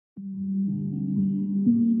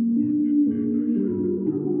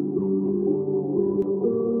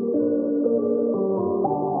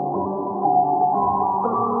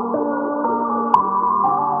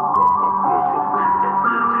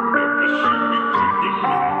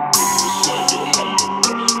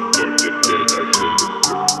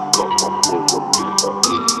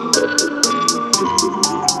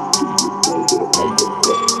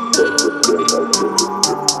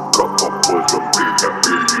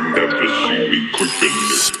creeping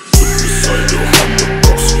near. Suicidal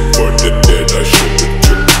holocaust, for the dead I shed a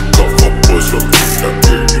tear. Cough up boys from that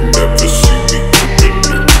year, you never see me creeping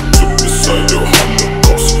near. Suicidal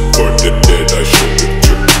holocaust, for the dead I shed a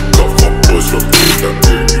tear. Cough up boys from that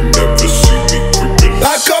year, you never see me creeping near.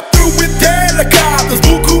 I come through with helicopters,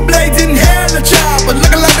 buku blades and hella choppers.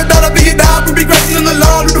 Looking like a dollar being out, we be racing in the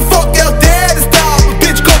law. Who the fuck else there to stop a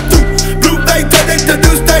bitch come through? Blue face turn into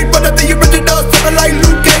new state, but I think the original something like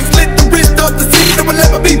Luke Cage. Slit the wrist off the seat, no one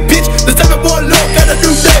ever be bitch. The 7-boy low got a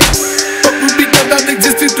new day. But we be not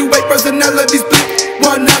existing to wait personality split.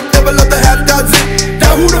 One out, never love the half dozen.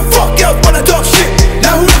 Now who the fuck else wanna talk shit?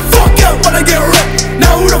 Now who the fuck else wanna get ripped?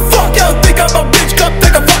 Now who the fuck else think I'm a bitch? Come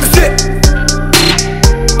take a fucking shit.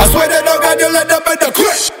 I swear that dog got you let up in the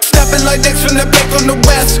crib. Snapping like dicks from the back on the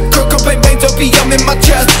west. Crook up and veins opium in my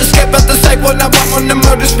chest. Escape out the sight when I'm on the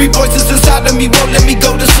murder street. Voices inside of me won't let me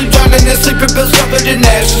go to sleep. Drowning in sleeping pills covered in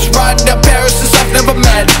ashes. Riding down Paris since I've never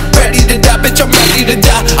met. Ready to die, bitch, I'm ready to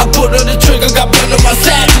die. I put on the trigger, got blood on my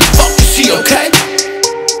satin. Fuck, is she okay?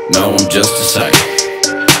 No, I'm just a sight.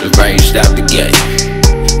 Arranged out the gate.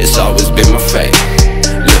 It's always been my fate.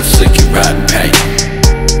 Little slicky riding pain.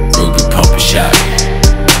 Ruby pumping shot.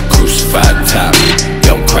 Crucified top,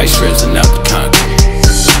 young Christ risen out the concrete.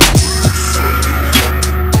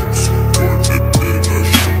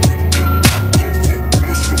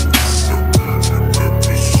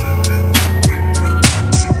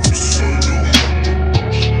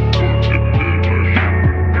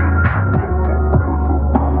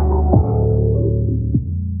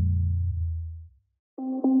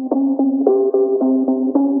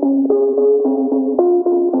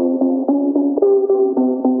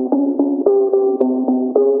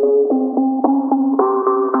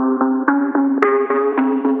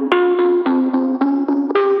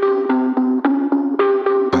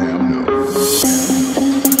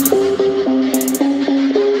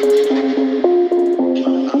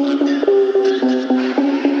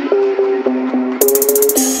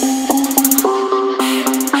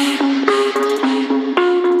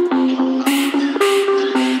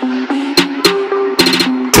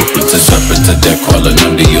 Crawling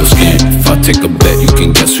under your skin. If I take a bet, you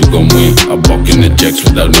can guess who gon' win. I walk in the jacks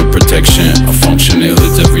without no protection. I function in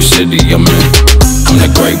hoods every city I'm in. I'm that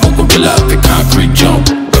great Gorrila out the concrete jump.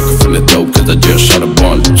 Looking from the dope cause I just shot a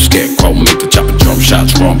bun. Scarecrow make the chopper drum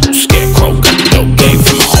shots rumble. Scarecrow got the dope game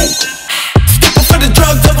from home. Skipper for the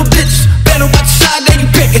drugs over bitches. Better watch the side that you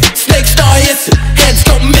pickin'. Snakes start hissing, heads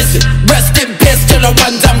go missing. Rest in piss till the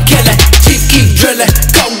ones I'm killing. Chief keep drilling,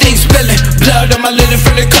 codeine spilling. Blood on my linen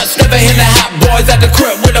from the cuts. Never in the hot boys at the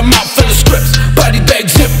crib with a mouth full of scripts. Body bag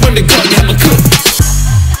zip when the gun hella cook.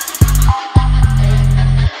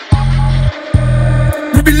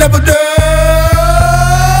 Ruby leveled up.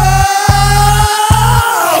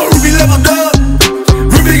 Ruby leveled up.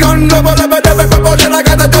 Ruby gon' double then I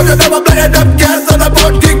got the dojo. Now I'm blending up gas on the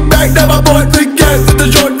board. Kick back, now my boy flick gas in the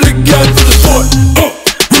short, flick gas to the sport.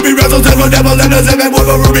 Ruby wrestles devil and a 7-boy,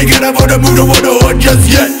 but Ruby can't afford to move to one hood just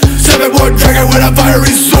yet. 7-boy dragon with a fiery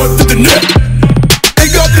sword through the net. He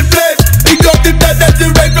got the flame, he got the death. That's the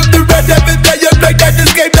rain from the red heaven. That you play that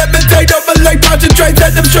escape, levitate over like concentrate.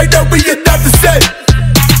 Set them straight up, we are not the same.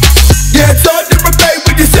 Yeah, it's all that remain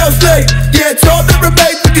with yourself slave. Yeah, it's all that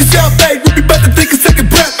remains with yourself made. We be about to take a second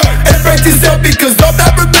breath and brace yourself because all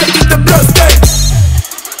that remains is the blood stain.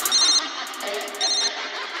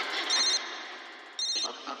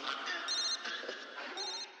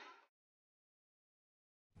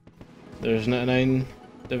 There's 99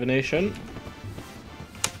 divination.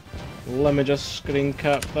 Let me just screen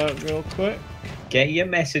cap that real quick. Get your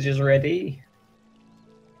messages ready.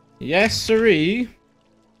 Yes, siree.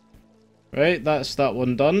 Right, that's that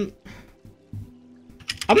one done.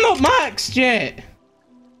 I'm not maxed yet!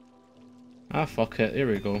 Ah, fuck it. Here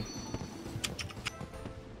we go.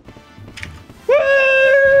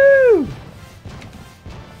 Woo!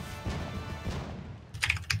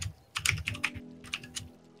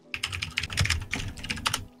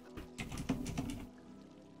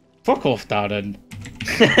 Fuck off, Darren.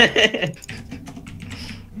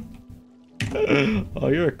 Oh,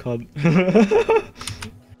 you're a cunt.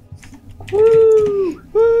 Woo!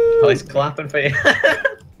 Woo! Oh, he's clapping for you.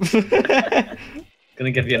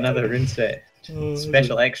 Gonna give you another rune set.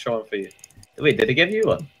 Special extra one for you. Wait, did he give you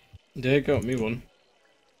one? Yeah, he got me one.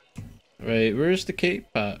 Right, where's the cape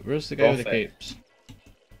at? Where's the guy with the capes?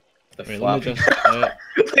 The right, flap. let me just...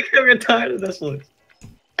 Look how retired this looks.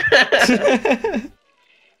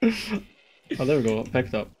 Oh, there we go.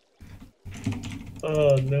 Picked up.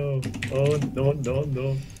 Oh no. Oh no, no,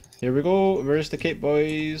 no. Here we go. Where's the cape,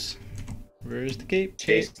 boys? Where's the cape?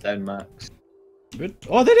 Chase down Max. Good.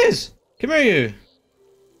 Oh, there it is! Come here, you.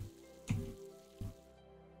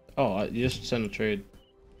 Oh, you just sent a trade.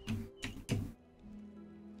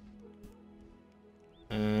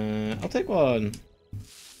 I'll take one.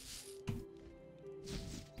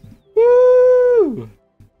 Woo!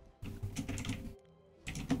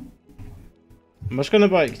 I'm just gonna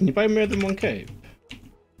buy. Can you buy more than one cape?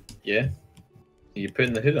 Yeah. You're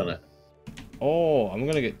putting the hood on it. Oh, I'm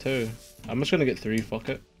gonna get 2. I'm just gonna get 3. Fuck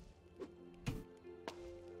it.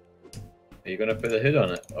 Are you gonna put the hood on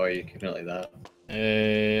it, or are you keeping it like that?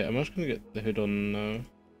 I'm just gonna get the hood on now.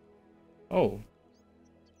 Oh.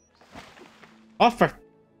 Oh, for...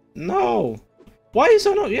 No! Why is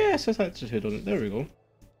that not... Yes, I had to hood on it. There we go.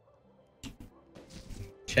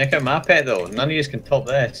 Check out my pet though. None of you can top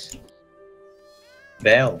this.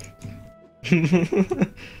 Bell.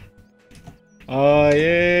 Oh,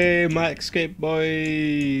 yay! Maxscape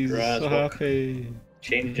boys! Right, So happy.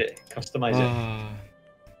 Change it. Customize it.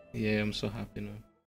 Yeah, I'm so happy now.